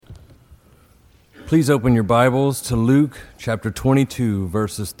Please open your Bibles to Luke chapter 22,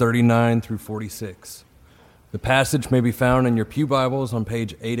 verses 39 through 46. The passage may be found in your pew Bibles on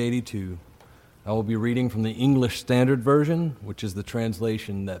page 882. I will be reading from the English Standard Version, which is the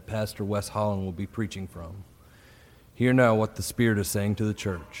translation that Pastor Wes Holland will be preaching from. Hear now what the Spirit is saying to the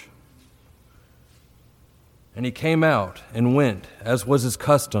church. And he came out and went, as was his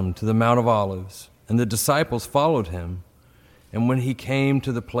custom, to the Mount of Olives, and the disciples followed him. And when he came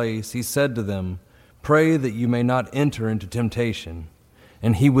to the place, he said to them, "Pray that you may not enter into temptation."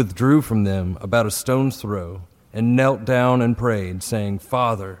 And he withdrew from them about a stone's throw, and knelt down and prayed, saying,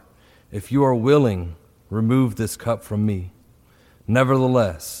 "Father, if you are willing, remove this cup from me.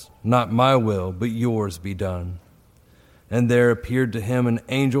 Nevertheless, not my will, but yours be done." And there appeared to him an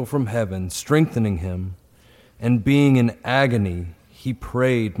angel from heaven, strengthening him. And being in agony, he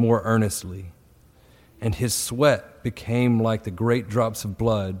prayed more earnestly. And his sweat became like the great drops of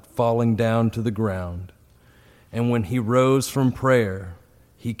blood falling down to the ground. And when he rose from prayer,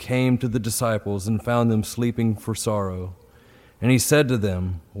 he came to the disciples and found them sleeping for sorrow. And he said to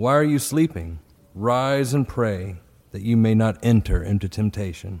them, "Why are you sleeping? Rise and pray, that you may not enter into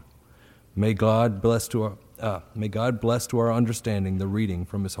temptation." May God bless to our understanding the reading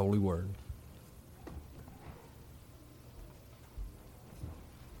from his holy word.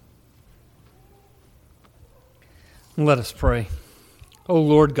 Let us pray. O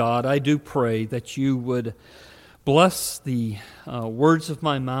Lord God, I do pray that you would bless the words of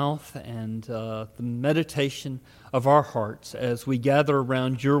my mouth and the meditation of our hearts as we gather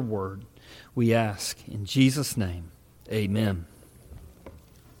around your word. We ask in Jesus' name, amen.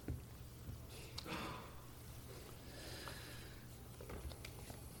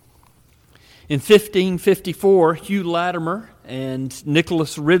 In 1554, Hugh Latimer and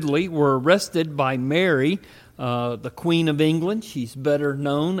Nicholas Ridley were arrested by Mary, the Queen of England. She's better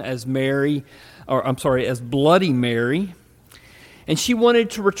known as as Bloody Mary. And she wanted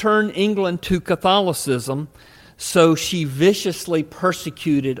to return England to Catholicism, so she viciously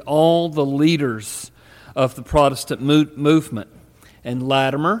persecuted all the leaders of the Protestant movement. And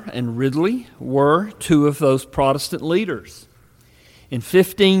Latimer and Ridley were two of those Protestant leaders. In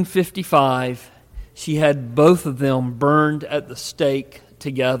 1555, she had both of them burned at the stake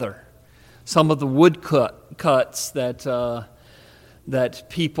together. Some of the woodcuts that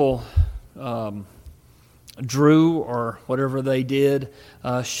people drew or whatever they did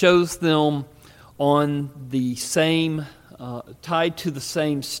shows them on the same, tied to the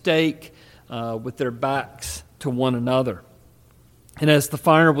same stake with their backs to one another. And as the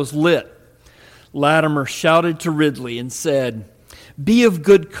fire was lit, Latimer shouted to Ridley and said, "Be of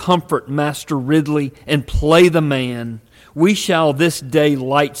good comfort, Master Ridley, and play the man. We shall this day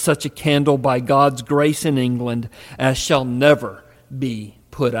light such a candle by God's grace in England as shall never be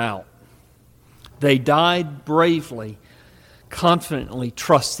put out." They died bravely, confidently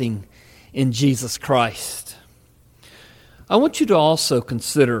trusting in Jesus Christ. I want you to also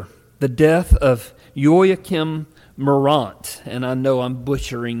consider the death of Joachim Morant, and I know I'm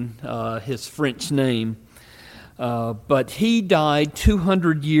butchering his French name, but he died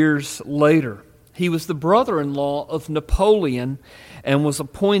 200 years later. He was the brother-in-law of Napoleon and was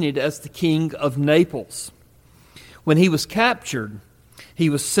appointed as the king of Naples. When he was captured, he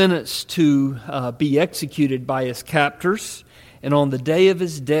was sentenced to be executed by his captors, and on the day of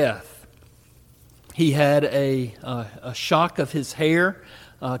his death, he had a shock of his hair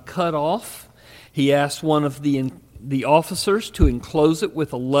cut off. He asked one of the officers to enclose it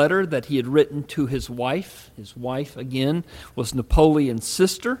with a letter that he had written to his wife. His wife, again, was Napoleon's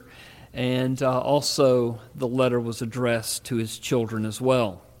sister, and also the letter was addressed to his children as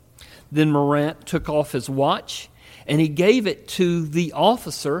well. Then Morant took off his watch, and he gave it to the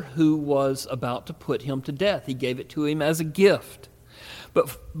officer who was about to put him to death. He gave it to him as a gift.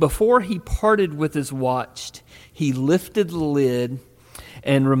 But before he parted with his watch, he lifted the lid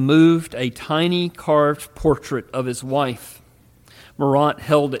and removed a tiny carved portrait of his wife. Morant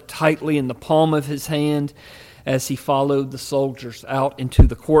held it tightly in the palm of his hand as he followed the soldiers out into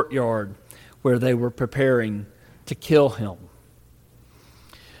the courtyard where they were preparing to kill him.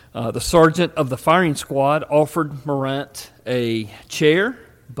 The sergeant of the firing squad offered Morant a chair,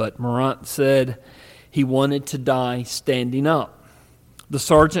 but Morant said he wanted to die standing up. The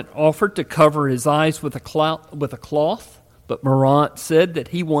sergeant offered to cover his eyes with a cloth, but Morant said that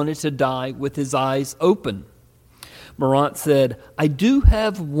he wanted to die with his eyes open. Morant said, "I do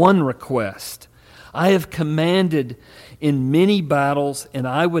have one request. I have commanded in many battles, and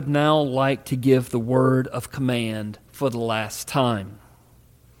I would now like to give the word of command for the last time."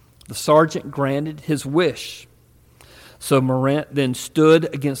 The sergeant granted his wish. So Morant then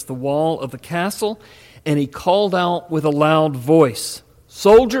stood against the wall of the castle, and he called out with a loud voice,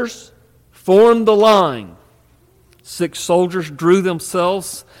 "Soldiers, form the line." 6 soldiers drew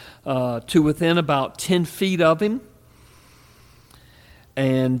themselves to within about 10 feet of him.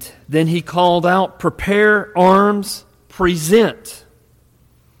 And then he called out, "Prepare arms, present."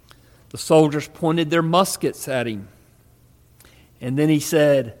 The soldiers pointed their muskets at him. And then he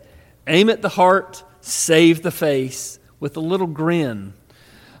said, "Aim at the heart, save the face," with a little grin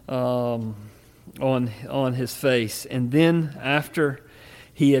on his face. And then after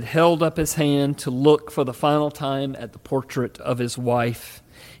he had held up his hand to look for the final time at the portrait of his wife,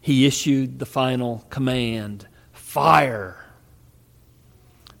 he issued the final command, "Fire!"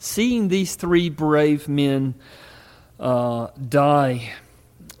 Seeing these 3 brave men die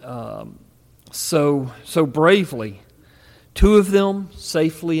so bravely, 2 of them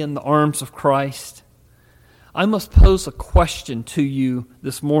safely in the arms of Christ, I must pose a question to you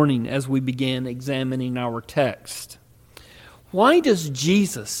this morning as we begin examining our text. Why does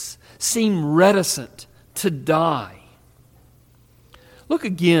Jesus seem reticent to die? Look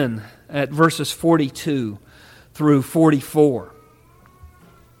again at verses 42 through 44.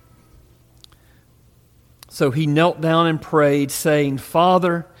 So he knelt down and prayed, saying,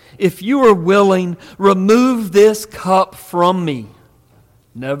 "Father, if you are willing, remove this cup from me.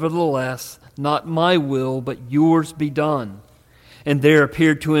 Nevertheless, not my will, but yours be done." And there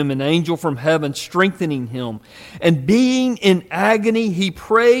appeared to him an angel from heaven, strengthening him. And being in agony, he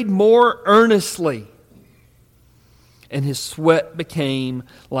prayed more earnestly. And his sweat became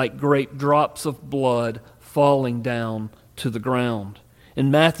like great drops of blood falling down to the ground.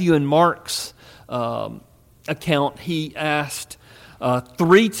 In Matthew and Mark's account, he asked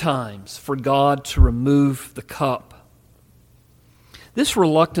 3 times for God to remove the cup. This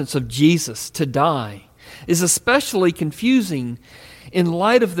reluctance of Jesus to die is especially confusing in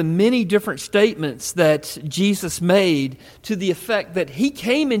light of the many different statements that Jesus made to the effect that he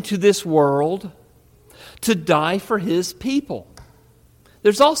came into this world to die for his people.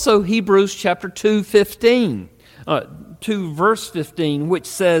 There's also Hebrews chapter 2, verse 15, which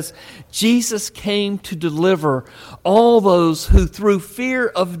says, Jesus came to deliver all those who through fear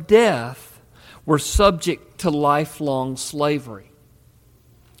of death were subject to lifelong slavery.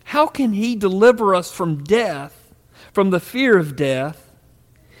 How can he deliver us from death, from the fear of death,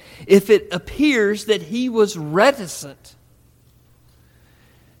 if it appears that he was reticent,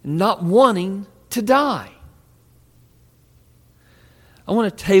 not wanting to die? I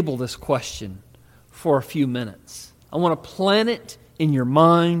want to table this question for a few minutes. I want to plant it in your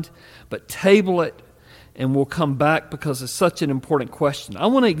mind, but table it, and we'll come back because it's such an important question. I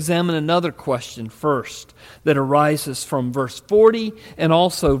want to examine another question first that arises from verse 40 and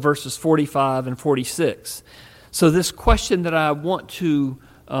also verses 45 and 46. So this question that I want to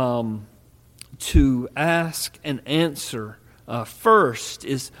ask and answer first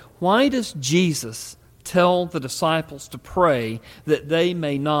is, why does Jesus tell the disciples to pray that they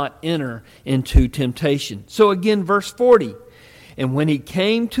may not enter into temptation? So again, verse 40. And when he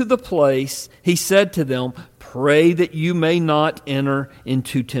came to the place, he said to them, "Pray that you may not enter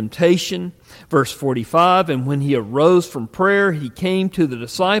into temptation." Verse 45, and when he arose from prayer, he came to the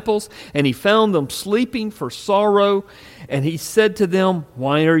disciples, and he found them sleeping for sorrow. And he said to them,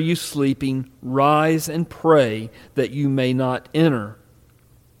 "Why are you sleeping? Rise and pray that you may not enter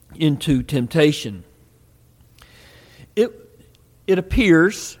into temptation." It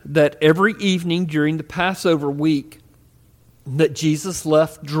appears that every evening during the Passover week, that Jesus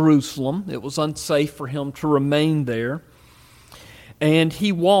left Jerusalem. It was unsafe for him to remain there. And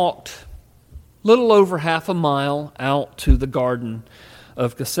he walked a little over half a mile out to the Garden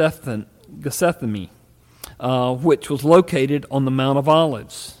of Gethsemane, which was located on the Mount of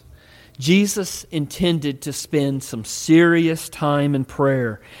Olives. Jesus intended to spend some serious time in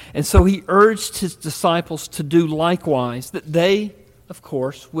prayer. And so he urged his disciples to do likewise, that they, of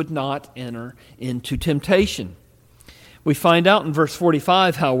course, would not enter into temptation. We find out in verse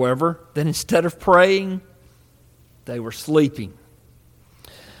 45, however, that instead of praying, they were sleeping.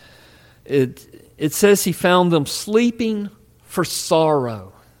 It says he found them sleeping for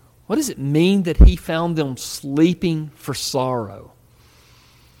sorrow. What does it mean that he found them sleeping for sorrow?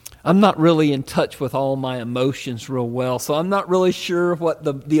 I'm not really in touch with all my emotions real well, so I'm not really sure what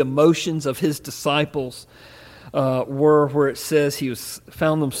the emotions of his disciples were, where it says he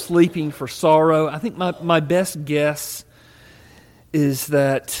found them sleeping for sorrow. I think my best guess is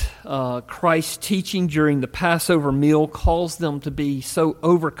that Christ's teaching during the Passover meal caused them to be so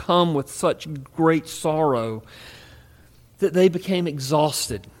overcome with such great sorrow that they became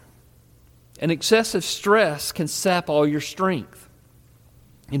exhausted And excessive stress can sap all your strength.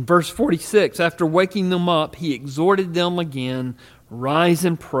 In verse 46, after waking them up, he exhorted them again, "Rise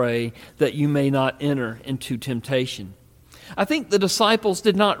and pray that you may not enter into temptation." I think the disciples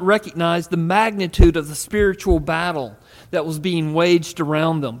did not recognize the magnitude of the spiritual battle that was being waged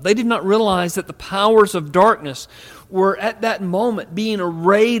around them. They did not realize that the powers of darkness were at that moment being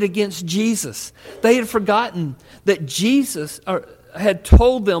arrayed against Jesus. They had forgotten that Jesus had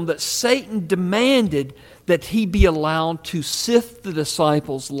told them that Satan demanded that he be allowed to sift the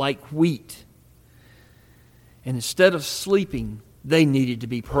disciples like wheat. And instead of sleeping, they needed to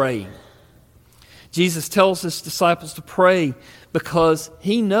be praying. Jesus tells his disciples to pray because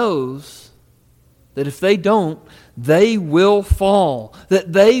he knows that if they don't, they will fall,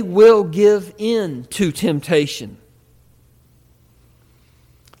 that they will give in to temptation.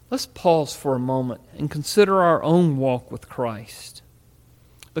 Let's pause for a moment and consider our own walk with Christ.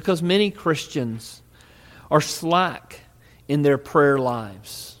 Because many Christians are slack in their prayer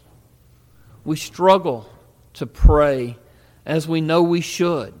lives. We struggle to pray as we know we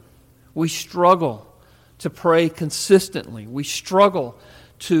should. We struggle to pray consistently. We struggle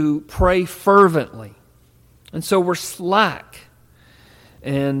to pray fervently. And so we're slack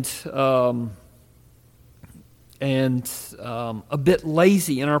and a bit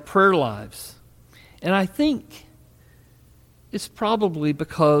lazy in our prayer lives. And I think it's probably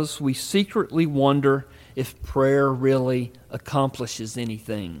because we secretly wonder if prayer really accomplishes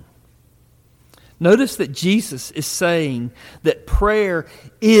anything. Notice that Jesus is saying that prayer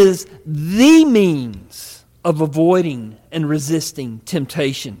is the means of avoiding and resisting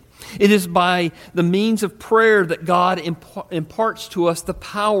temptation. It is by the means of prayer that God imparts to us the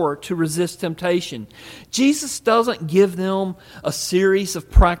power to resist temptation. Jesus doesn't give them a series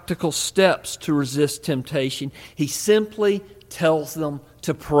of practical steps to resist temptation. He simply tells them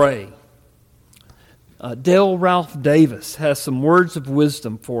to pray. Dale Ralph Davis has some words of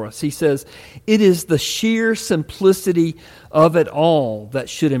wisdom for us. He says, "It is the sheer simplicity of it all that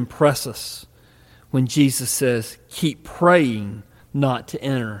should impress us when Jesus says, 'Keep praying not to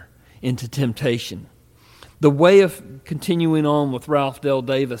enter into temptation.'" The way of, continuing on with Ralph Dale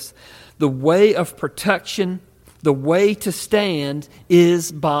Davis, the way of protection, the way to stand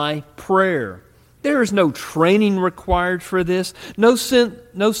is by prayer. There is no training required for this, no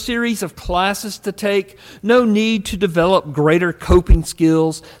series of classes to take, no need to develop greater coping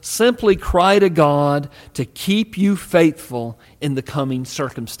skills. Simply cry to God to keep you faithful in the coming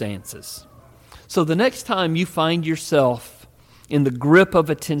circumstances. So the next time you find yourself in the grip of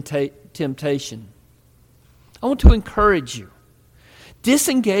a temptation, I want to encourage you.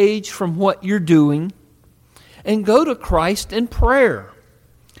 Disengage from what you're doing and go to Christ in prayer.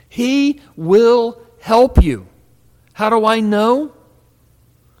 He will help you. How do I know?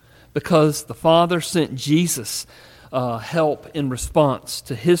 Because the Father sent Jesus help in response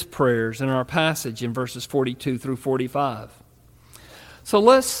to his prayers in our passage in verses 42 through 45. So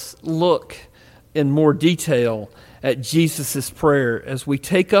let's look in more detail at Jesus' prayer as we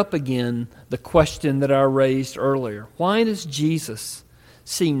take up again the question that I raised earlier. Why does Jesus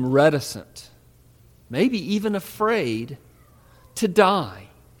seem reticent, maybe even afraid, to die?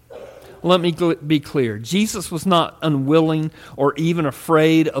 Let me be clear. Jesus was not unwilling or even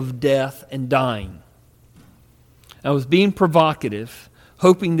afraid of death and dying. I was being provocative,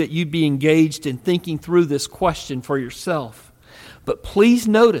 hoping that you'd be engaged in thinking through this question for yourself. But please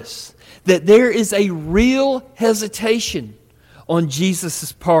notice that there is a real hesitation on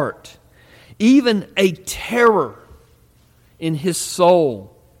Jesus' part, even a terror in his soul.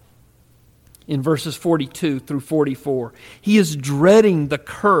 In verses 42 through 44, he is dreading the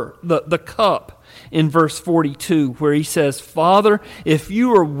cup in verse 42, where he says, "Father, if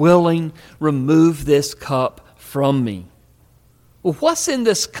you are willing, remove this cup from me." Well, what's in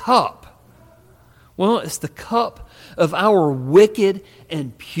this cup? Well, it's the cup of our wicked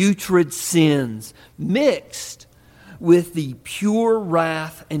and putrid sins, mixed with the pure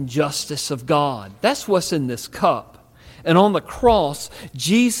wrath and justice of God. That's what's in this cup. And on the cross,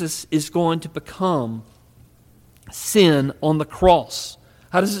 Jesus is going to become sin on the cross.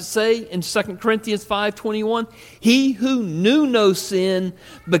 How does it say in 2 Corinthians 5:21? He who knew no sin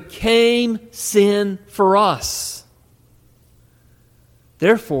became sin for us.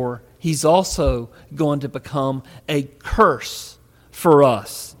 Therefore, he's also going to become a curse for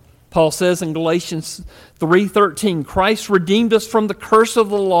us. Paul says in Galatians 3:13, Christ redeemed us from the curse of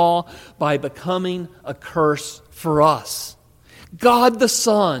the law by becoming a curse for us. God the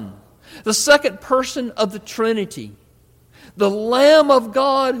Son, the second person of the Trinity, the Lamb of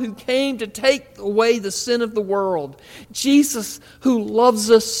God who came to take away the sin of the world, Jesus who loves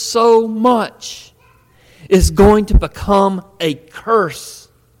us so much, is going to become a curse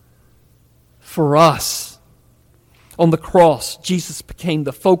for us. On the cross, Jesus became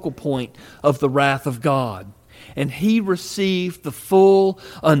the focal point of the wrath of God. And He received the full,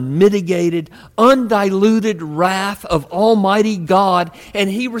 unmitigated, undiluted wrath of Almighty God. And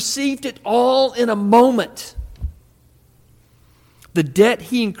He received it all in a moment. The debt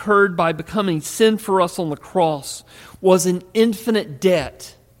He incurred by becoming sin for us on the cross was an infinite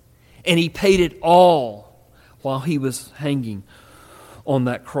debt. And He paid it all while He was hanging on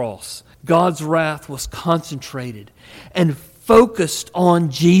that cross. God's wrath was concentrated and focused on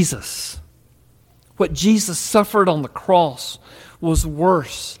Jesus. What Jesus suffered on the cross was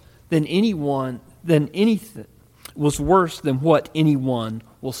worse than what anyone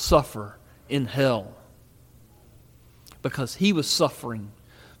will suffer in hell. Because He was suffering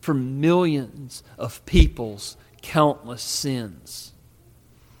for millions of people's countless sins.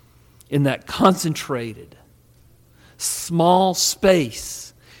 In that concentrated, small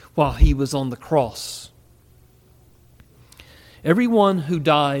space while He was on the cross. Everyone who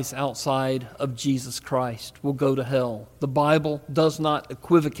dies outside of Jesus Christ will go to hell. The Bible does not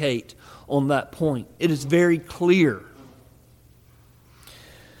equivocate on that point. It is very clear.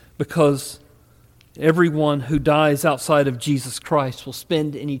 Because everyone who dies outside of Jesus Christ will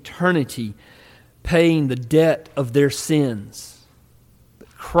spend an eternity paying the debt of their sins.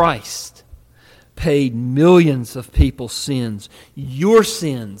 But Christ paid millions of people's sins, your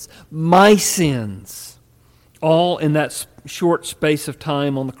sins, my sins, all in that short space of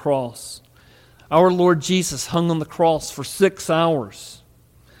time on the cross. Our Lord Jesus hung on the cross for 6 hours,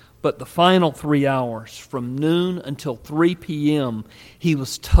 but the final 3 hours, from noon until 3 p.m., He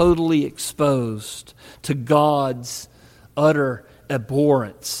was totally exposed to God's utter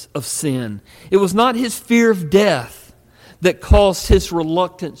abhorrence of sin. It was not His fear of death that caused His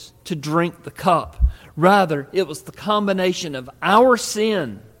reluctance to drink the cup. Rather, it was the combination of our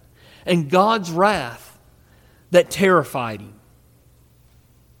sin and God's wrath that terrified Him.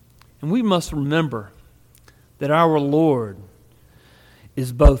 And we must remember that our Lord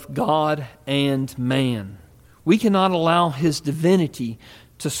is both God and man. We cannot allow His divinity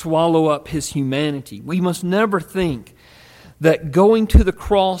to swallow up His humanity. We must never think that going to the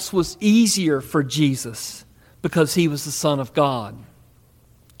cross was easier for Jesus because He was the Son of God.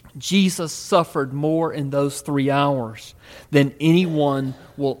 Jesus suffered more in those 3 hours than anyone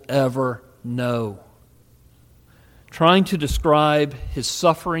will ever know. Trying to describe His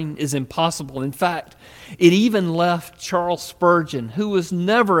suffering is impossible. In fact, it even left Charles Spurgeon, who was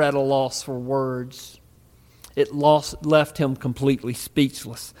never at a loss for words. It left him completely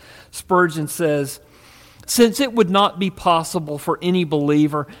speechless. Spurgeon says, "Since it would not be possible for any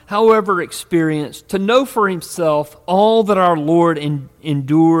believer, however experienced, to know for himself all that our Lord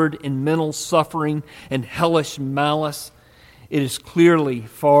endured in mental suffering and hellish malice, it is clearly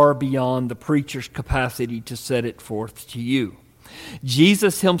far beyond the preacher's capacity to set it forth to you.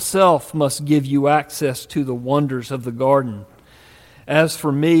 Jesus Himself must give you access to the wonders of the garden. As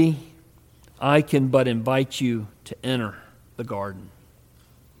for me, I can but invite you to enter the garden."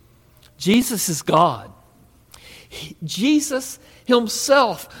 Jesus is God. Jesus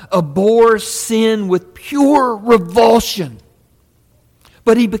Himself abhors sin with pure revulsion.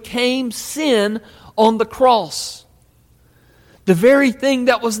 But He became sin on the cross. The very thing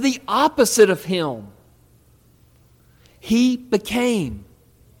that was the opposite of Him, He became.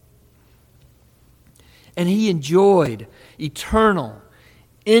 And He enjoyed eternal,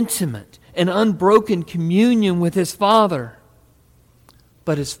 intimate, and unbroken communion with His Father.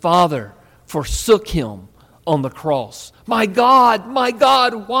 But His Father forsook Him on the cross. My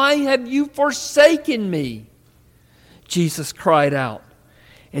God, why have you forsaken me?" Jesus cried out.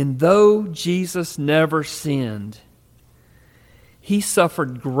 And though Jesus never sinned, He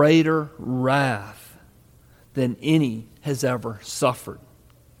suffered greater wrath than any has ever suffered.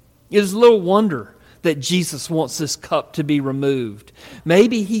 It is little wonder that Jesus wants this cup to be removed.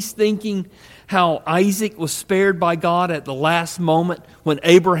 Maybe He's thinking how Isaac was spared by God at the last moment when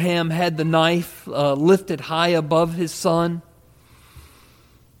Abraham had the knife lifted high above his son.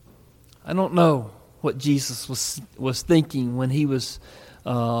 I don't know what Jesus was thinking when He was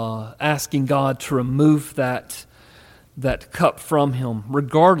asking God to remove that cup from Him,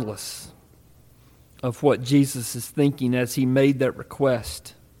 regardless of what Jesus is thinking as He made that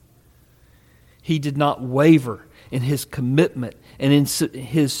request. He did not waver in His commitment and in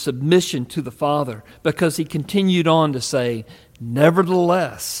His submission to the Father, because He continued on to say,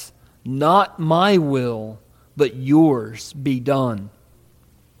 "Nevertheless, not my will, but yours be done."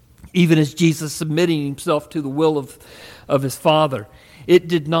 Even as Jesus submitting himself to the will of his Father, it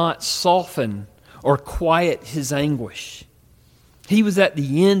did not soften or quiet his anguish. He was at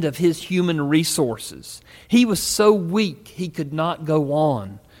the end of his human resources. He was so weak he could not go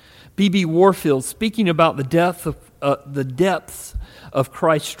on. B.B. Warfield, speaking about the depths of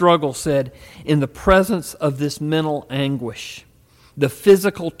Christ's struggle, said, "In the presence of this mental anguish, the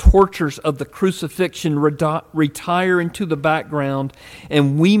physical tortures of the crucifixion retire into the background,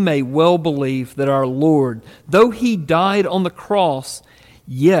 and we may well believe that our Lord, though he died on the cross,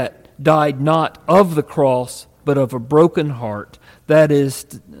 yet died not of the cross, but of a broken heart." That is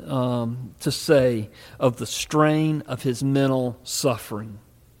to say, of the strain of his mental suffering.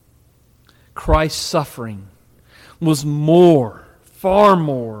 Christ's suffering was more, far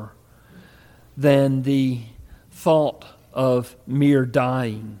more, than the thought of mere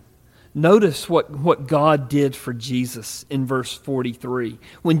dying. Notice what God did for Jesus in verse 43.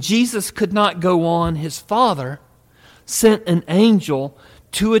 When Jesus could not go on, his Father sent an angel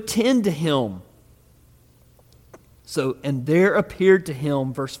to attend to him. And there appeared to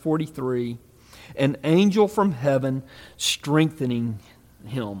him, verse 43, an angel from heaven strengthening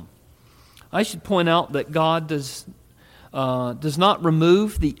him. I should point out that God does not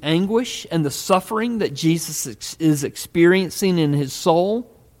remove the anguish and the suffering that Jesus is experiencing in his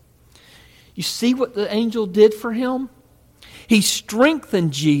soul. You see what the angel did for him? He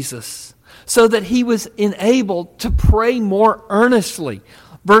strengthened Jesus so that he was enabled to pray more earnestly.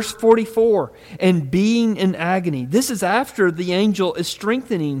 Verse 44, and being in agony. This is after the angel is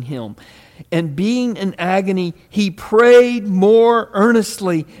strengthening him. And being in agony, he prayed more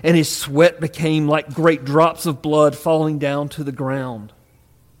earnestly, and his sweat became like great drops of blood falling down to the ground.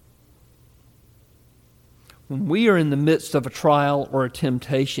 When we are in the midst of a trial or a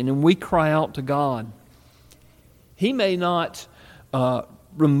temptation and we cry out to God, he may not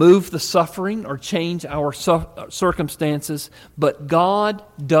remove the suffering or change our circumstances, but God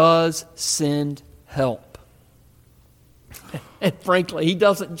does send help. And frankly, he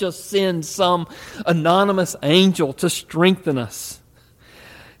doesn't just send some anonymous angel to strengthen us.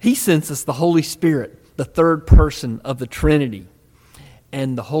 He sends us the Holy Spirit, the third person of the Trinity.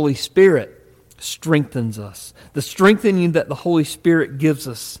 And the Holy Spirit strengthens us. The strengthening that the Holy Spirit gives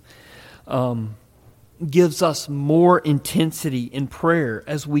us more intensity in prayer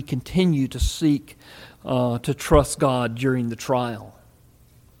as we continue to seek to trust God during the trial.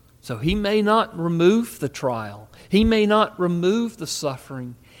 So he may not remove the trial. He may not remove the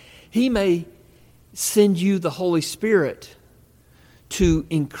suffering. He may send you the Holy Spirit to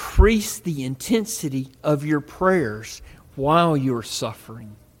increase the intensity of your prayers while you're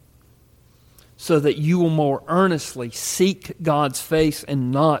suffering, so that you will more earnestly seek God's face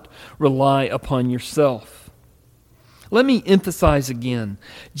and not rely upon yourself. Let me emphasize again,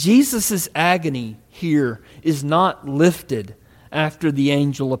 Jesus' agony here is not lifted after the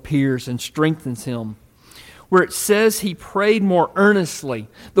angel appears and strengthens him. Where it says he prayed more earnestly,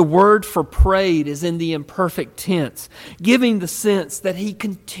 the word for prayed is in the imperfect tense, giving the sense that he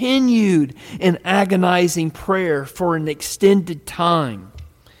continued in agonizing prayer for an extended time.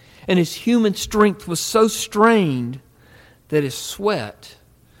 And his human strength was so strained that his sweat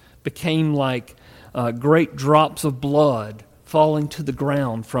became like great drops of blood falling to the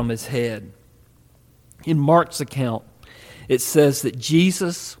ground from his head. In Mark's account, it says that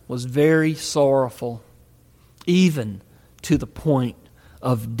Jesus was very sorrowful, even to the point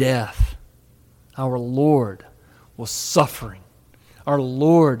of death. Our Lord was suffering. Our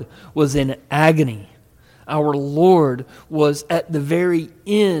Lord was in agony. Our Lord was at the very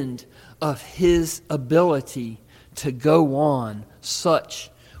end of his ability to go on. Such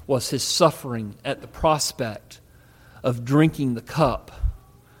was his suffering at the prospect of drinking the cup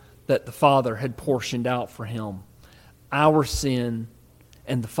that the Father had portioned out for him, our sin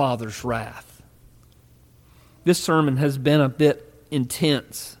and the Father's wrath. This sermon has been a bit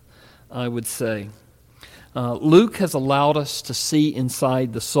intense, I would say. Luke has allowed us to see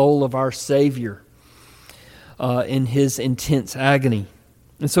inside the soul of our Savior in his intense agony.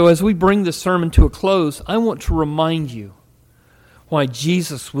 And so as we bring this sermon to a close, I want to remind you why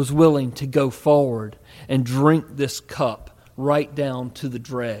Jesus was willing to go forward and drink this cup right down to the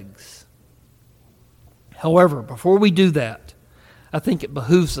dregs. However, before we do that, I think it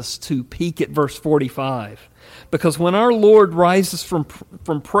behooves us to peek at verse 45. Because when our Lord rises from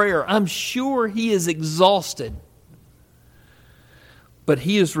prayer, I'm sure he is exhausted. But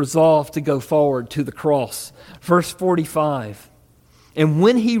he is resolved to go forward to the cross. Verse 45. And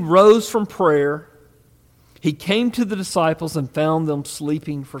when he rose from prayer, He came to the disciples and found them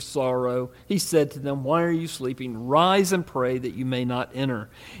sleeping for sorrow. He said to them, "Why are you sleeping? Rise and pray that you may not enter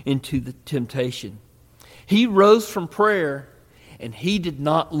into the temptation." He rose from prayer and he did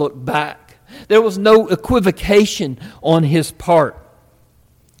not look back. There was no equivocation on his part.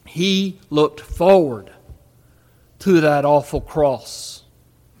 He looked forward to that awful cross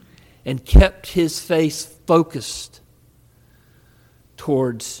and kept his face focused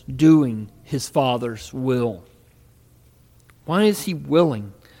towards doing his Father's will. Why is he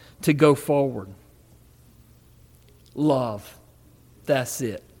willing to go forward? Love. That's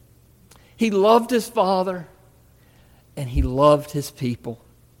it. He loved his Father and he loved his people.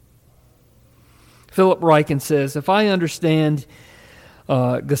 Philip Ryken says, "If I understand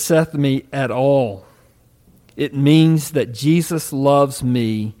Gethsemane at all, it means that Jesus loves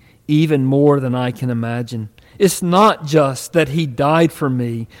me even more than I can imagine. It's not just that he died for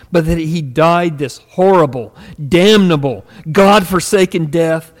me, but that he died this horrible, damnable, God-forsaken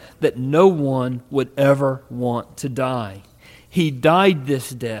death that no one would ever want to die. He died this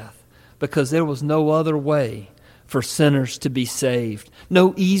death because there was no other way for sinners to be saved.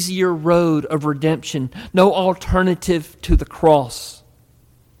 No easier road of redemption, no alternative to the cross.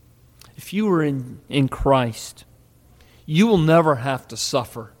 If you are in Christ, you will never have to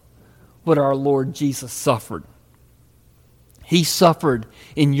suffer what our Lord Jesus suffered. He suffered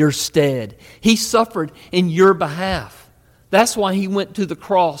in your stead. He suffered in your behalf. That's why he went to the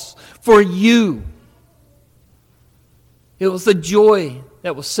cross, for you. It was the joy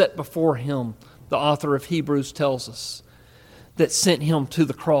that was set before him, the author of Hebrews tells us, that sent him to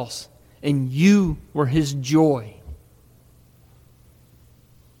the cross. And you were his joy.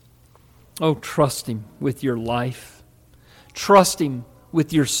 Oh, trust him with your life. Trust him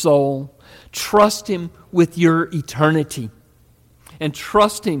with your soul. Trust him with your eternity. And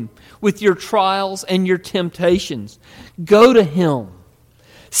trust him with your trials and your temptations. Go to him.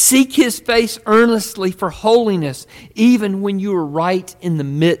 Seek his face earnestly for holiness, even when you are right in the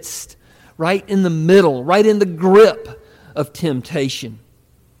midst, right in the middle, right in the grip of temptation.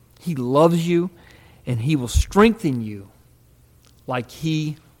 He loves you and he will strengthen you like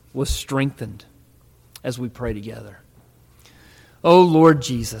he was strengthened, as we pray together. Oh, Lord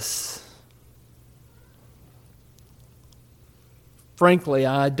Jesus, frankly,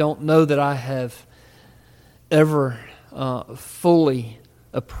 I don't know that I have ever fully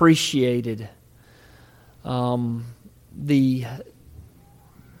appreciated the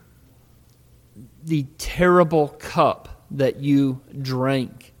terrible cup that you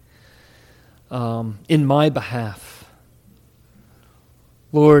drank in my behalf.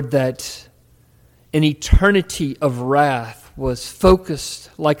 Lord, that an eternity of wrath was focused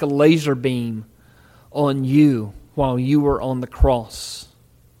like a laser beam on you while you were on the cross,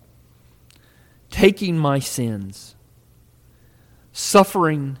 taking my sins,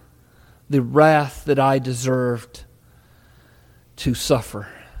 suffering the wrath that I deserved to suffer.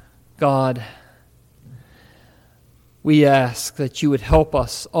 God, we ask that you would help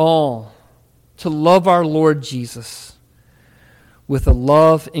us all to love our Lord Jesus with a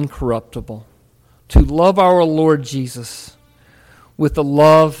love incorruptible, to love our Lord Jesus with a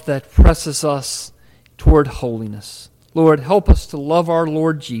love that presses us toward holiness. Lord, help us to love our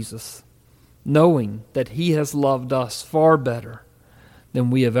Lord Jesus, knowing that he has loved us far better than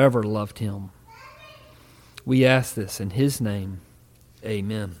we have ever loved him. We ask this in his name.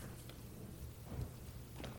 Amen.